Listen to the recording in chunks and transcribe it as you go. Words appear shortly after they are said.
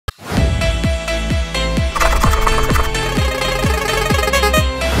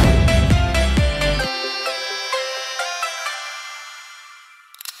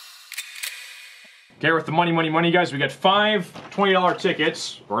Okay, with the money, guys, we got 5 $20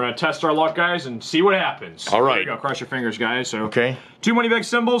 tickets. We're gonna test our luck, guys, and see what happens. All right. There you go. Cross your fingers, guys. So, okay. 2 money bag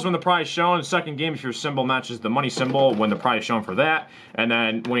symbols when the prize shown. Second game, if your symbol matches the money symbol, when the prize shown for that. And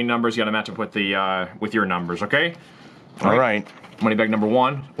then winning numbers, you gotta match up with the with your numbers. Okay. All right. Money bag number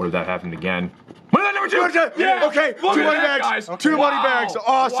 1. What if that happened again? Money bag number 2. Yeah. Okay. 2 money bags. Guys. Okay. 2 money bags.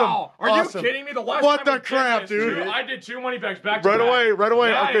 Awesome. Wow. Are you kidding me? The last what time the crap, dude? I did 2 money bags back to right back. away. Right away.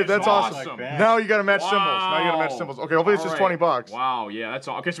 That okay, that's awesome. awesome. Now you gotta match symbols. Now you gotta match symbols. Okay, hopefully it's just 20 bucks. Wow. Yeah, that's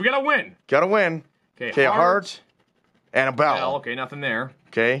all. Okay, so we gotta win. Gotta win. Okay, a heart and a bell. Okay, nothing there.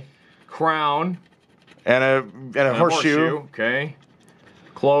 Okay. Crown. And a horseshoe. Okay.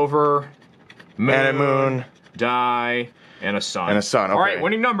 Clover. Moon. And a moon. Die. And a sun. And a sun. Okay. All right,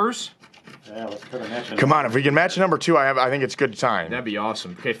 winning numbers. Yeah, let's put a match in. Come on, if we can match number 2, I think it's good time. That'd be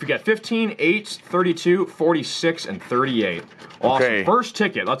awesome. Okay, if we got 15, 8, 32, 46, and 38. Awesome. Okay. First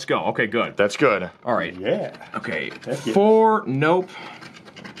ticket. Let's go. Okay, good. That's good. All right. Yeah. Okay. 4. Nope.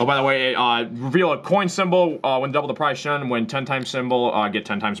 Oh, by the way, reveal a coin symbol when double the prize shown. When 10 times symbol, get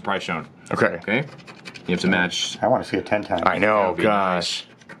 10 times the prize shown. Okay. Okay. You have to match. I want to see it 10 times. I know, gosh.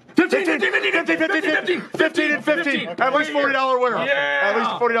 15, 15 and 15. At least $40 winner. Yeah. At least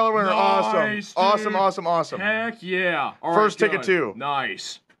 $40 winner. Nice, Awesome. Heck yeah. All First right, ticket, good. 2.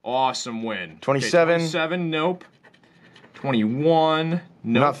 Nice. Awesome win. 27. Okay, 27, nope. 21, nope.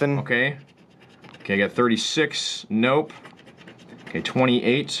 Nothing. Okay. Okay, I got 36, nope. Okay,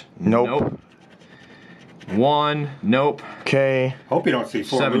 28, Nope. 1, nope. Okay. Hope you don't see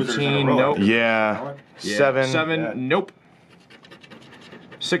 4 losers in a 17, row. nope. Yeah. Yeah. 7. 7, nope.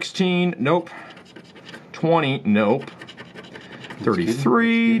 16, nope. 20, nope.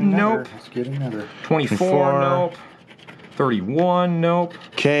 33, nope. Let's get another. 24, nope. 31, nope.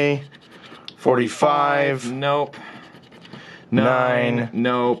 Okay. 45. Nope. 9.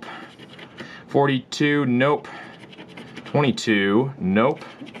 Nope. 42, nope. 22, nope.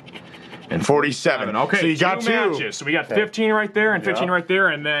 And 47. Okay, So you got 2. matches. So we got 15 right there and 15 right there,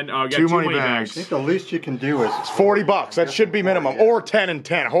 and then we got 2 2 money money bags. I think the least you can do is $40. That should be minimum. Or 10 and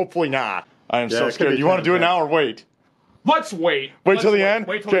 10. Hopefully not. I am Yeah, so it could scared. be You want to 10 do it and now or wait? Let's wait. Wait till the end?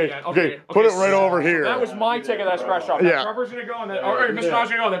 Wait till Okay, the end. okay, put it right over here. That was my ticket that I scratched off. Yeah. Trevor's gonna go, and then Mr. Rogers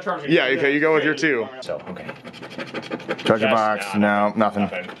gonna go, and then Trevor's gonna Yeah, okay, you go with your 2. So, okay. Treasure Yes, box. No,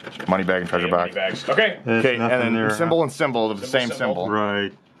 nothing. Money bag and treasure Money box. bags. Okay. There's Okay, and nothing then there, symbol and symbol of the same symbol. symbol.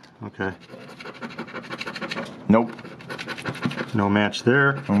 Right. Okay. Nope. No match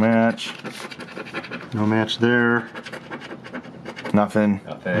there. No match. No match there. Nothing.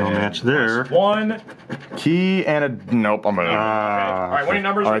 No match there. 1. Key and a nope. I'm gonna. All right, winning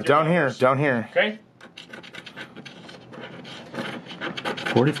numbers. All right, down here. Down here. Okay.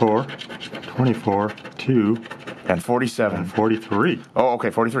 44, 24, 2, And 47. and 43. Oh, okay,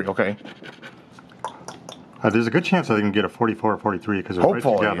 43. Okay. There's a good chance I can get a 44 or 43 because they're right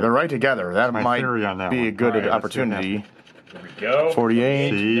Hopefully, together. they're right together. That my might theory on that be one. a good All right, let's opportunity. Here we go.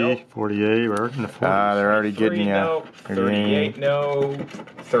 48. See, Nope. 48, we're in the 40s. They're already getting 3, you. nope. 38, no.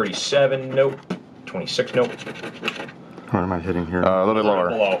 37, nope. 26, nope. What am I hitting here? A little bit lower.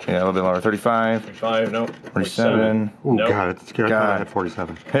 Below. Yeah, a little bit lower. 35. 35, nope. 47. Oh, nope. God, it's scared. I thought I had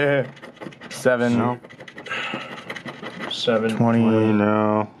 47. 7. No. 7. 20.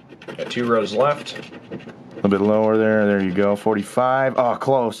 No. Got 2 rows left. A little bit lower there. There you go. 45. Oh,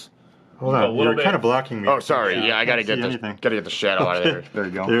 close. Hold A on, little you're bit. kind of blocking me. Oh, sorry. Yeah, I gotta can't get see the anything. shadow out of there. There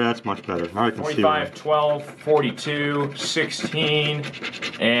you go. Yeah, that's much better. Now I can see 45, it. 12, 42, 16,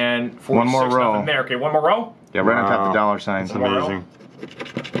 and 46. One more row. Nothing there. Okay, one more row. Yeah, right on top of the Wow. dollar signs. That's amazing.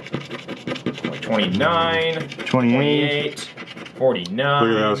 29, 28. 28, 49.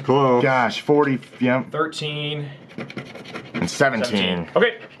 Look at that, was close. Gosh, 40. Yep. 13, And 17.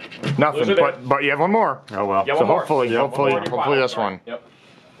 Okay. Nothing. Loser there. But you have one more. Oh, well. Yeah, So one more. hopefully, Yeah, hopefully, one more. hopefully this one. Yep.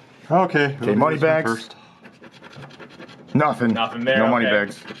 Okay. Okay, money bags. First. Nothing. Nothing there, No money okay.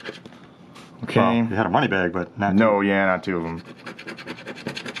 bags. Okay. Well, you had a money bag, but not No, yeah, not 2 of them.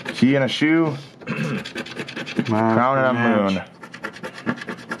 Key and a shoe. Come on, Crown and a match. moon.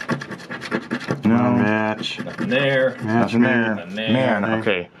 Come on, No. match. Nothing there. Match Nothing me. there. Nothing there. Man, Okay.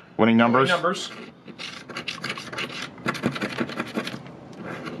 okay. Winning numbers. Numbers.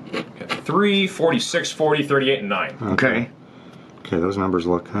 3, 46, 40, 38, and 9. Okay. Okay, those numbers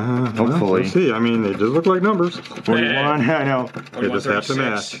look. Hopefully. Let's see. I mean, they just look like numbers. 41. I know. They just have to 36,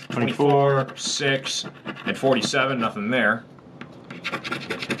 match. 24, 6, and 47. Nothing there.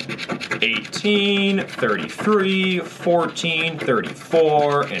 18, 33, 14,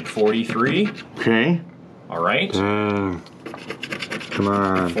 34, and 43. Okay. All right. Dang. Come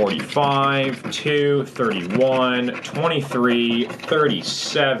on. 45, 2, 31, 23,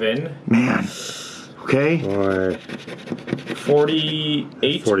 37. Man. Okay. Boy,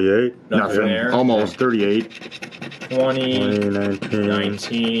 48. 48. Nothing there. Almost 38. 20. 19.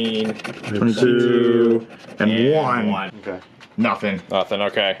 19. 22. And 1. Okay. Nothing. Nothing,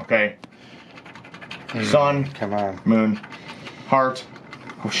 okay. Okay. Sun, Come on. moon, heart,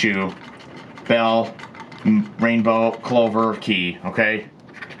 shoe, bell, rainbow, clover, key. Okay.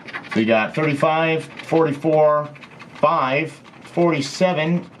 We got 35, 44, 5,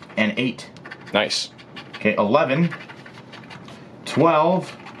 47, and 8. Nice. Okay, 11,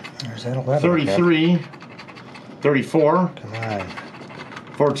 12, There's that 11. 33, 34, Come on.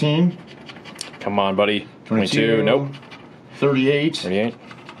 14, Come on, buddy. 22, Nope. 38, 38.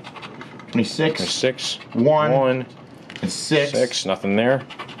 26, 26. 1, and 6, 6. Nothing there.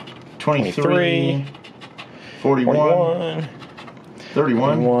 23, 41, 41.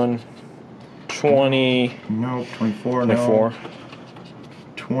 31, 41. 20. no, 24, 24. no,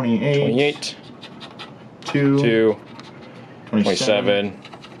 28, 28. 2, 2. 27. 27.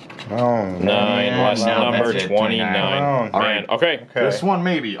 Oh, 9. Yeah, Last no, number that's it, 29. 29. All right. Man, okay. This one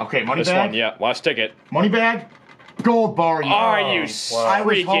maybe. Okay, money This bag. one, yeah. Last ticket. Money bag. Gold bar. Are you I was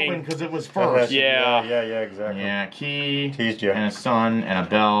hoping freaking? because it was first. Yeah. Yeah, exactly. Yeah, key. Teased you. And a sun and a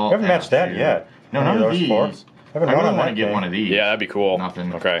bell. We haven't and matched a that shoe. yet. No, Any none of of those these. four? I Haven't really won on want to that get game. one of these. Yeah, that'd be cool.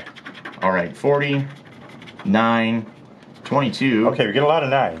 Nothing. Okay. All right, 40, 9, 22, Okay, we get a lot of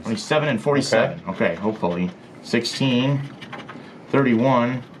 9s. 27, and 47. Okay, hopefully. 16,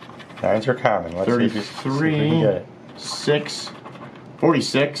 31, 9s are common. Let's see if you can 33, get it. 6,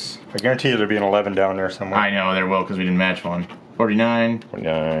 46. I guarantee you there'll be an 11 down there somewhere. I know there will because we didn't match one. 49,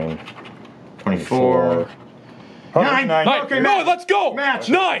 49. 24. Oh, Nine. there's 9. Nice. Okay, no, match. let's go. Match.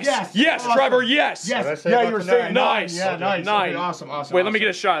 Nice. Yes. Yes, Awesome. Trevor. Yes. Yes. What did I say Yeah, about you were the saying 9? Nice. Yeah, nice. 9. Okay, awesome. Wait, let me get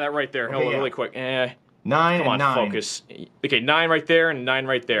a shot of that right there. Hold on, yeah. really quick. 9 Come on, and 9. focus. Okay, 9 right there and 9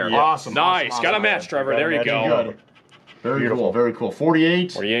 right there. Yeah. Awesome. Nice. Awesome, Got a awesome. match, Trevor. Got a There you match. go. Good. Very Beautiful. cool. Very cool.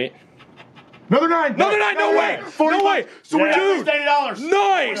 48. 48. Another 9. Another 9. No way. No way. So we Yeah. got at least $80. We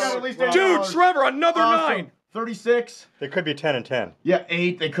got at Nice. least Dude, $80. Trevor, another Awesome. 9. 36. They could be 10 and 10. Yeah,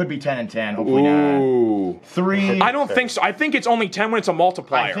 8. They could be 10 and 10. Hopefully not. Ooh. 3. I don't think so. I think it's only 10 when it's a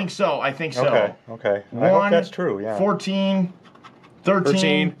multiplier. I think so. I think so. Okay. I 1. hope that's true, yeah. 14. 13.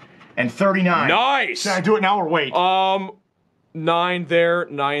 13. And 39. Nice. Should I do it now or wait? 9 there,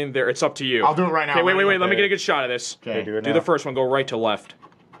 9 there. It's up to you. I'll do it right now. Okay, wait. Let me Okay. get a good shot of this. Okay. do it Do now. the first one. Go right to left.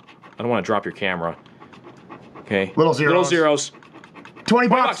 I don't want to drop your camera. Okay. Little zeros. Little zeros. 20 $20.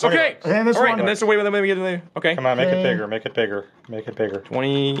 bucks. Okay. And this All right. one. And this wait. Let me get it. Okay. Come on, make Okay. it bigger, make it bigger, make it bigger.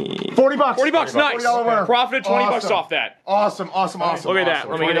 20. 40 bucks. 40 bucks. Nice. $40 winner. Profited 20 bucks Awesome. off that. Awesome. Awesome. Look at that.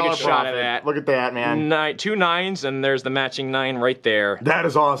 Let me get a good $20 shot of profit. that. Look at that, man. 2 9s, and there's the matching 9 right there. That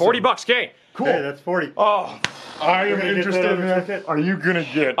is awesome. 40 bucks. Okay. Cool. Hey, that's 40. Oh, Are you You're gonna get interested that in other that? ticket? Are you gonna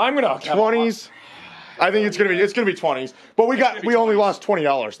get I'm gonna 20s? I think it's gonna be 20s. But we only lost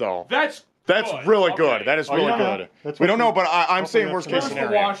 $20 though. That's That's really Okay. good. That is really you don't know. good. That's We what don't know, you- but I'm hopefully saying that's worst what case Where's you the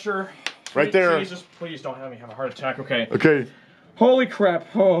scenario. washer? Right Sweet there. Jesus, please don't have me have a heart attack. Okay. Okay. Holy crap.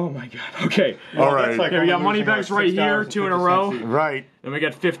 Oh my god. Okay. All right. That's like Okay, we got only money losing bags like right here, 2 in a row. $6.50 each. Right. And we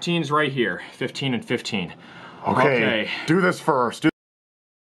got 15s right here. 15 and 15. Okay. Okay. Do this first.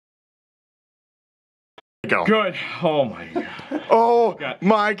 Go. Good. Oh my god. Oh Got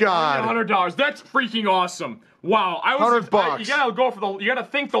my God. $100. That's freaking awesome. Wow. I was $100. You gotta go for you gotta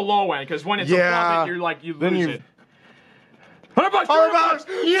think the low end because when it's a Yeah. profit, you're like you Then lose you- it. $100. $100.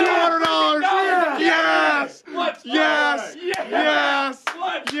 $200. Yes. Let's go. Yes. Yes. Yes.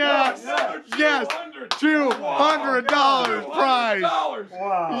 Let's Yes. go. Another Yes. $200 prize.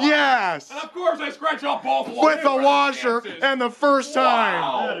 Wow. Yes. And of course, I scratch off both With the washer and the first time.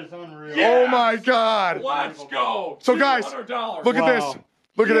 Wow. That is unreal. Yeah. Oh my God. Let's go. So guys, $200. look at this. Wow.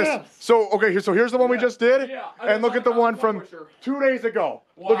 Look at Yes. this. So okay, so here's the one we just did, Yeah. and look at the one from 2 days ago.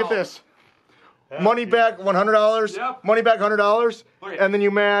 Look at Wow. this. Money back $100. Yep. Money back $100, Look at- and then you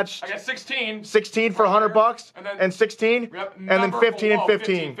matched I got 16. 16 for $100, And then- and 16, Yep, and then number 15 and below,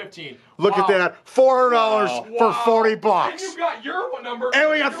 15. 15. Look Wow. at that, $400 for Wow. 40 And bucks. you got your one number.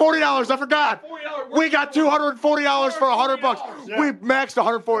 And we got $40. I forgot. $40. We got $240 for $100. Yeah. We maxed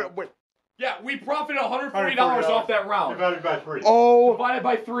 140. Wait. Yeah, we profited $140 off that round. Divided by 3. Oh, Divided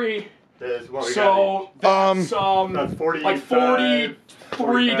by 3. Is what we got So that's That's 40, like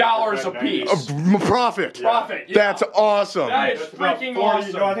 $43 a piece. profit. Profit. Yeah. That's awesome. That is That's about freaking 40,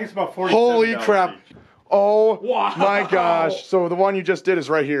 awesome. No, I think it's about 40. Holy crap. Oh Wow. my gosh. So the one you just did is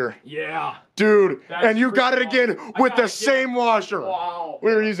right here. Yeah. Dude, That's and you got it freaking again awesome. I with got the it again. same washer. Wow.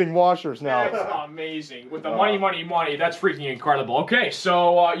 We're using washers now. That's amazing. With the money, that's freaking incredible. Okay,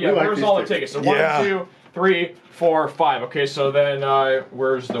 so yeah, We like there's these all the tickets. tickets. So 1, Yeah. 2, 3, 4, 5. Okay, so then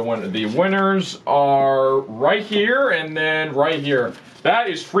where's the winner? The winners are right here and then right here.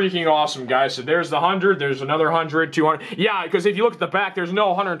 That is freaking awesome, guys. So there's the 100, there's another 100, 200. Yeah, because if you look at the back, there's no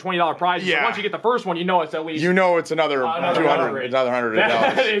 $120 prizes. Yeah. So once you get the first one, you know it's at least... You know it's another 200, another $100.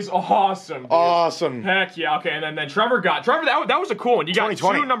 That is awesome, dude. Awesome. Heck yeah. Okay, and then Trevor, that was a cool one. You got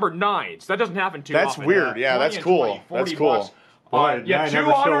 2020. 2 number 9s. That doesn't happen too That's often. weird. Yeah, 20 that's and cool. 20, 40 That's cool. bucks. Boy, Yeah, I never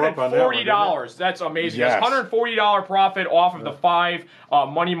show up on that one, $240. That's amazing. Yes. That's $140 profit off of the 5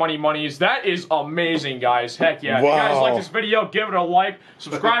 monies. That is amazing, guys. Heck yeah. If you guys Wow. like this video, give it a like.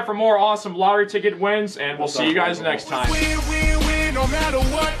 Subscribe for more awesome lottery ticket wins, and we'll see you guys next time. Win, no matter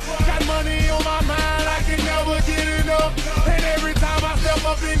what. Got money on my mind, I can never get enough. And every time I step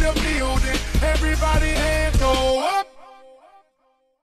up in the building, everybody hands go up.